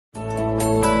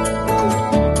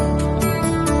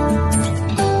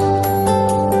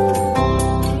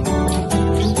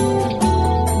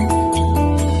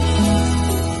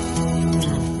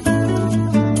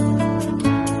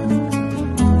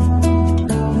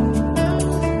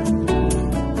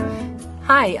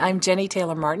Hi, I'm Jenny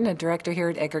Taylor Martin, a director here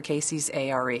at Edgar Cayce's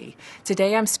A.R.E.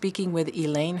 Today I'm speaking with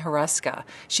Elaine Hruska.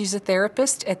 She's a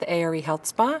therapist at the A.R.E. Health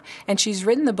Spa, and she's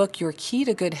written the book Your Key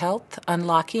to Good Health,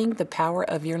 Unlocking the Power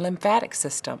of Your Lymphatic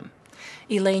System.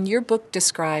 Elaine, your book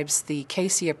describes the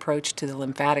Cayce approach to the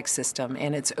lymphatic system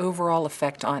and its overall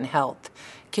effect on health.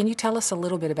 Can you tell us a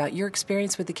little bit about your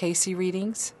experience with the Cayce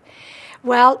readings?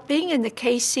 Well, being in the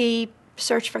Cayce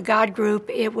Search for God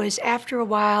group, it was after a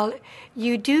while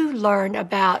you do learn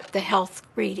about the health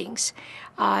readings.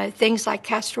 Things like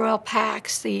castor oil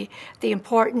packs, the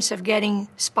importance of getting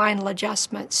spinal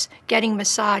adjustments, getting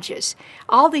massages.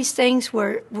 All these things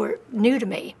were new to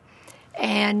me.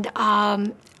 And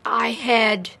I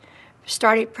had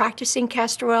started practicing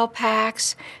castor oil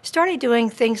packs, started doing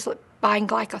things like buying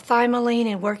glycothylamine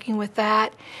and working with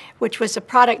that, which was a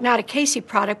product, not a Cayce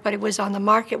product, but it was on the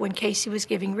market when Cayce was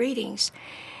giving readings,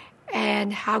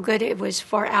 and how good it was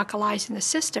for alkalizing the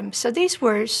system. So these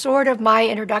were sort of my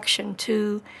introduction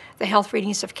to the health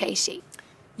readings of Cayce.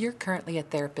 You're currently a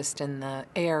therapist in the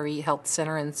A.R.E. Health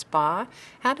Center and Spa.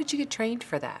 How did you get trained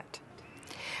for that?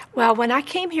 Well, when I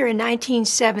came here in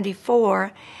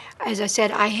 1974, as I said,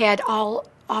 I had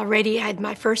already had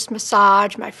my first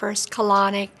massage, my first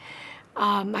colonic,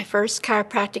 my first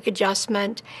chiropractic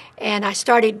adjustment, and I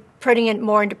started putting it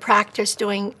more into practice,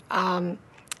 doing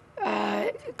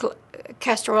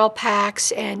castor oil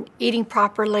packs and eating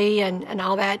properly and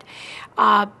all that.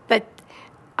 But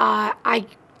I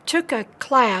took a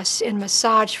class in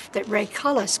massage that Ray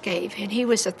Cullis gave, and he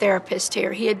was a therapist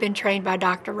here. He had been trained by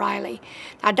Dr. Riley.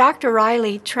 Now, Dr.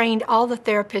 Riley trained all the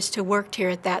therapists who worked here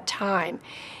at that time,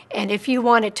 and if you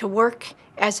wanted to work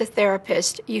as a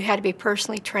therapist, you had to be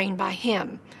personally trained by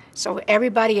him. So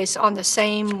everybody is on the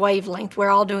same wavelength.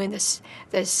 We're all doing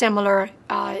the similar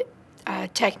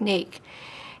technique.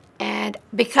 And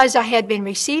because I had been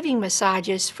receiving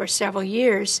massages for several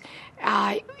years,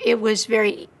 it was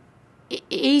very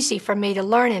easy for me to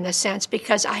learn in a sense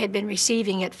because I had been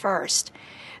receiving it first.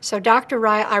 So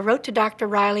I wrote to Dr.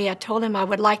 Riley. I told him I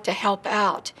would like to help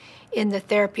out in the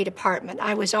therapy department.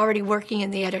 I was already working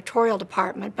in the editorial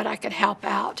department, but I could help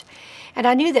out. And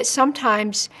I knew that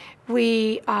sometimes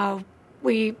we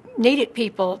needed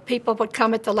people. People would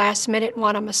come at the last minute and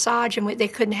want a massage, and they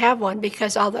couldn't have one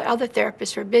because all the other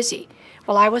therapists were busy.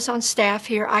 Well, I was on staff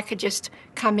here. I could just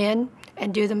come in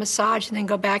and do the massage and then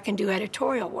go back and do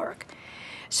editorial work.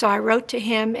 So I wrote to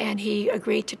him, and he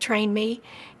agreed to train me.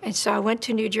 And so I went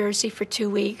to New Jersey for 2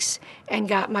 weeks and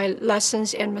got my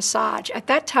lessons in massage. At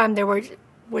that time, there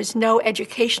was no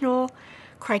educational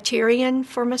criterion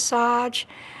for massage.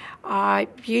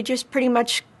 You just pretty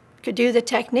much could do the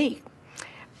technique.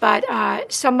 But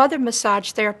some other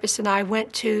massage therapists and I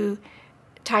went to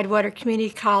Tidewater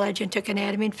Community College and took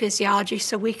anatomy and physiology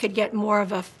so we could get more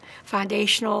of a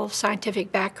foundational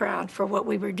scientific background for what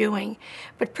we were doing.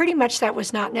 But pretty much that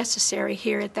was not necessary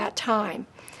here at that time.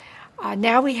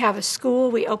 Now we have a school.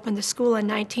 We opened the school in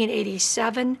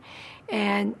 1987,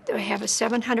 and we have a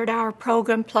 700-hour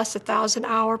program plus a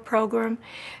 1,000-hour program.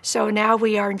 So now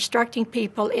we are instructing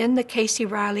people in the Cayce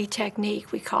Riley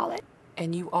technique, we call it.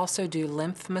 And you also do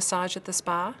lymph massage at the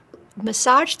spa?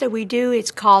 Massage that we do, it's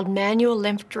called manual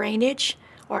lymph drainage,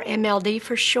 or MLD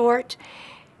for short,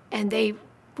 and they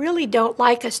really don't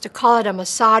like us to call it a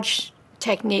massage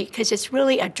technique because it's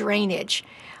really a drainage.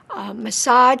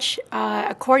 Massage,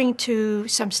 according to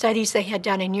some studies they had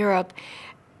done in Europe,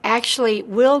 actually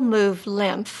will move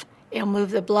lymph. It'll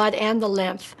move the blood and the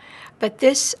lymph. But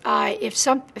this, if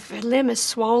a limb is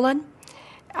swollen,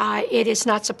 it is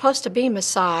not supposed to be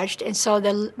massaged, and so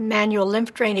the manual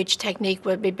lymph drainage technique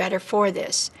would be better for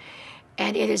this.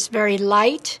 And it is very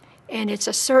light, and it's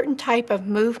a certain type of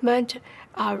movement,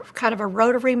 kind of a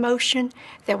rotary motion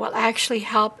that will actually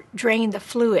help drain the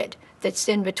fluid that's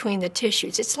in between the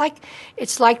tissues. It's like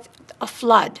a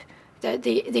flood.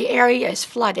 The area is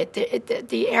flooded.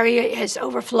 The area has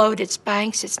overflowed its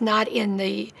banks. It's not in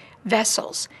the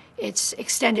vessels. It's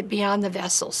extended beyond the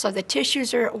vessels. So the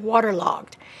tissues are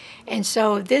waterlogged. And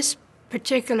so this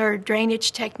particular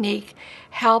drainage technique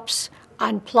helps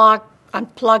unplug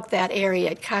that area.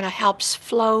 It kind of helps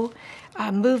flow,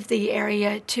 move the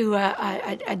area to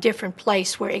a different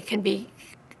place where it can be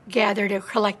gathered or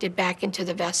collected back into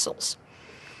the vessels.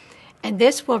 And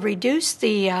this will reduce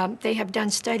they have done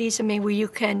studies, where you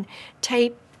can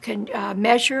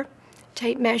measure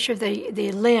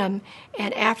the limb,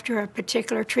 and after a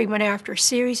particular treatment, after a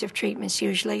series of treatments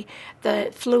usually,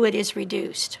 the fluid is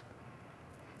reduced.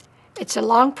 It's a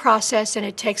long process and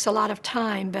it takes a lot of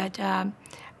time, but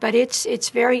it's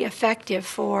very effective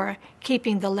for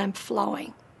keeping the lymph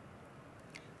flowing.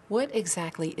 What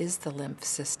exactly is the lymph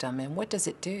system and what does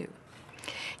it do?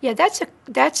 Yeah,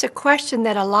 that's a question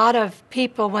that a lot of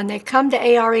people, when they come to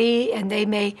A.R.E. and they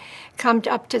may come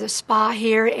up to the spa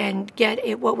here and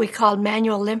get what we call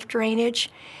manual lymph drainage,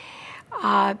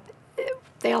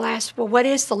 they'll ask, well, what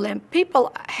is the lymph?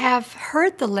 People have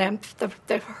heard the lymph,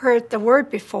 they've heard the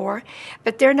word before,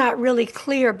 but they're not really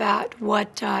clear about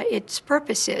what its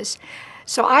purpose is.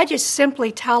 So I just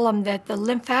simply tell them that the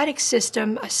lymphatic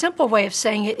system, a simple way of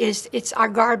saying it is, it's our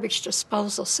garbage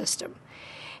disposal system.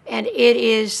 And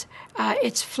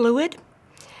it's fluid.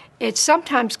 It's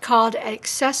sometimes called an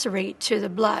accessory to the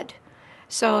blood.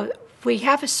 So we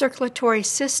have a circulatory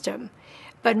system,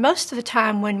 but most of the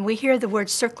time when we hear the word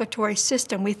circulatory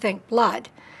system, we think blood.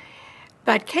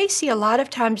 But Cayce, a lot of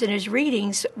times in his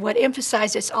readings, would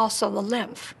emphasize it's also the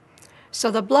lymph. So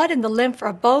the blood and the lymph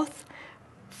are both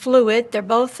fluid. They're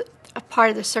both a part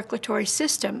of the circulatory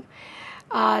system.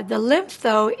 The lymph,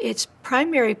 though, its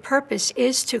primary purpose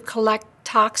is to collect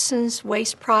toxins,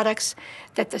 waste products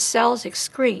that the cells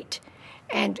excrete.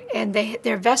 And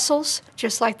they're vessels,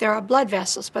 just like there are blood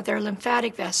vessels, but they're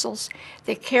lymphatic vessels.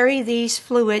 They carry these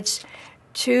fluids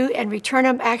to and return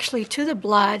them actually to the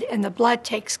blood, and the blood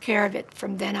takes care of it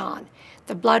from then on.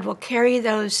 The blood will carry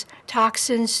those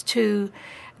toxins to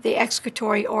the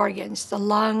excretory organs, the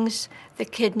lungs, the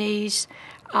kidneys,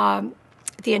 the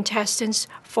intestines,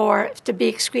 to be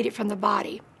excreted from the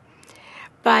body.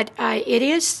 But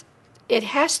it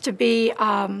has to be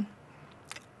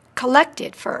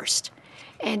collected first.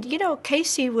 And,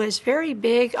 Cayce was very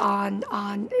big on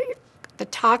the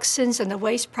toxins and the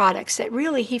waste products that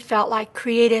really he felt like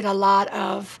created a lot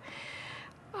of,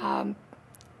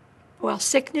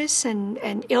 sickness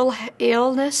and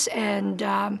illness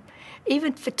and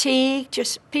even fatigue,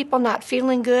 just people not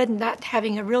feeling good and not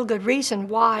having a real good reason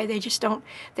why. They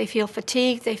feel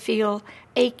fatigued, they feel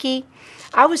achy.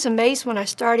 I was amazed when I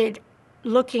started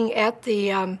looking at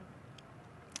the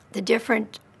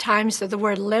different times that the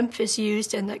word lymph is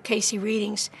used in the Cayce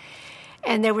readings.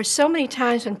 And there were so many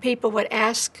times when people would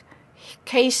ask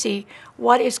Cayce,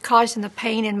 what is causing the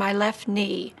pain in my left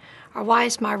knee? Or why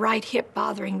is my right hip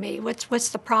bothering me? What's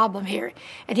the problem here?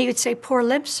 And he would say, poor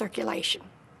lymph circulation.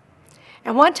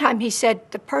 And one time he said,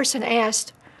 the person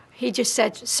asked, he just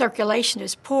said circulation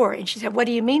is poor. And she said, what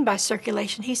do you mean by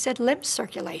circulation? He said lymph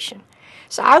circulation.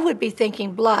 So I would be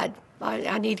thinking blood.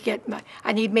 I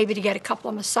need maybe to get a couple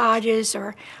of massages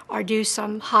or do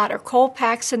some hot or cold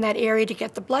packs in that area to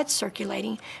get the blood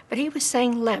circulating. But he was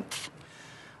saying lymph.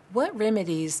 What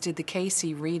remedies did the Cayce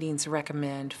readings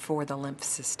recommend for the lymph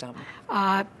system?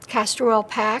 Castor oil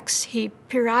packs. He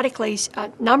periodically,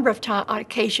 a number of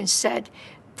occasions, said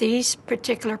these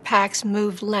particular packs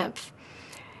move lymph.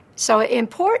 So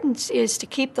importance is to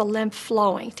keep the lymph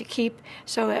flowing,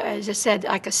 so as I said,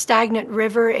 like a stagnant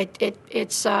river,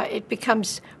 it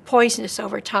becomes poisonous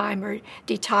over time or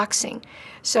detoxing.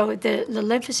 So the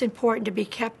lymph is important to be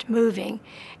kept moving.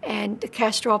 And the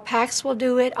castor oil packs will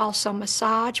do it, also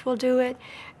massage will do it,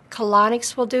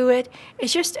 colonics will do it.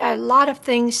 It's just a lot of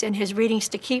things in his readings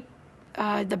to keep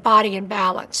the body in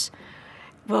balance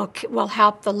will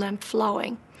help the lymph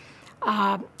flowing.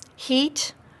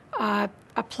 Heat,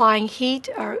 applying heat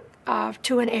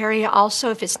to an area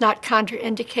also, if it's not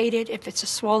contraindicated, if it's a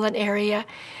swollen area,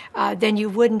 then you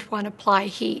wouldn't want to apply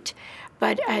heat.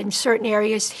 But in certain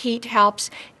areas, heat helps.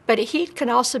 But heat can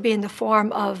also be in the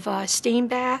form of steam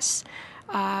baths,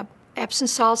 Epsom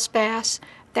salts baths.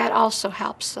 That also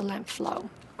helps the lymph flow.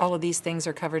 All of these things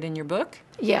are covered in your book?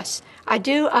 Yes, I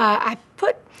do. I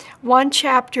put one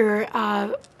chapter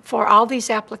for all these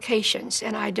applications,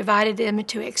 and I divided them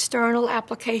into external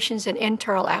applications and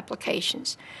internal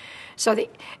applications. So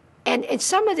and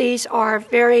some of these are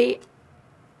very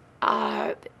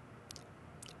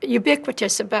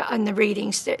ubiquitous in the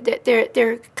readings.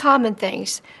 They're common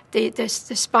things. The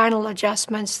spinal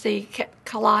adjustments, the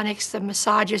colonics, the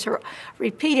massages are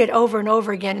repeated over and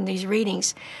over again in these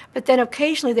readings. But then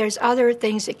occasionally there's other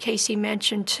things that Cayce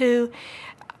mentioned too.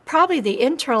 Probably the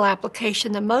internal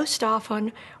application the most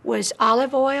often was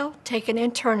olive oil taken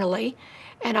internally,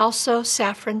 and also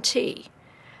saffron tea.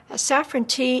 Saffron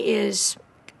tea is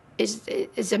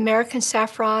American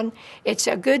saffron. It's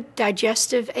a good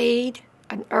digestive aid,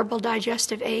 an herbal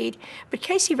digestive aid, but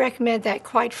Cayce recommended that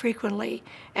quite frequently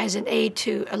as an aid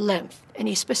to a lymph, and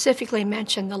he specifically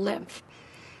mentioned the lymph.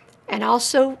 And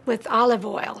also with olive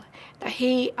oil.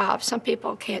 Now some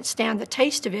people can't stand the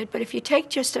taste of it, but if you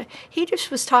take he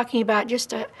just was talking about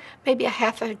maybe a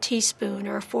half of a teaspoon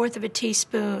or a fourth of a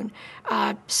teaspoon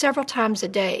several times a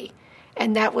day,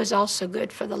 and that was also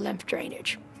good for the lymph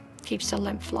drainage. Keeps the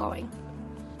lymph flowing.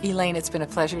 Elaine, it's been a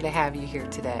pleasure to have you here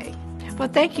today. Well,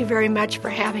 thank you very much for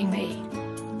having me.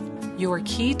 Your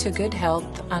Key to Good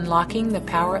Health, Unlocking the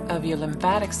Power of Your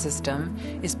Lymphatic System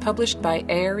is published by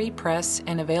A.R.E. Press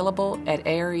and available at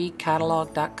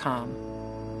arecatalog.com.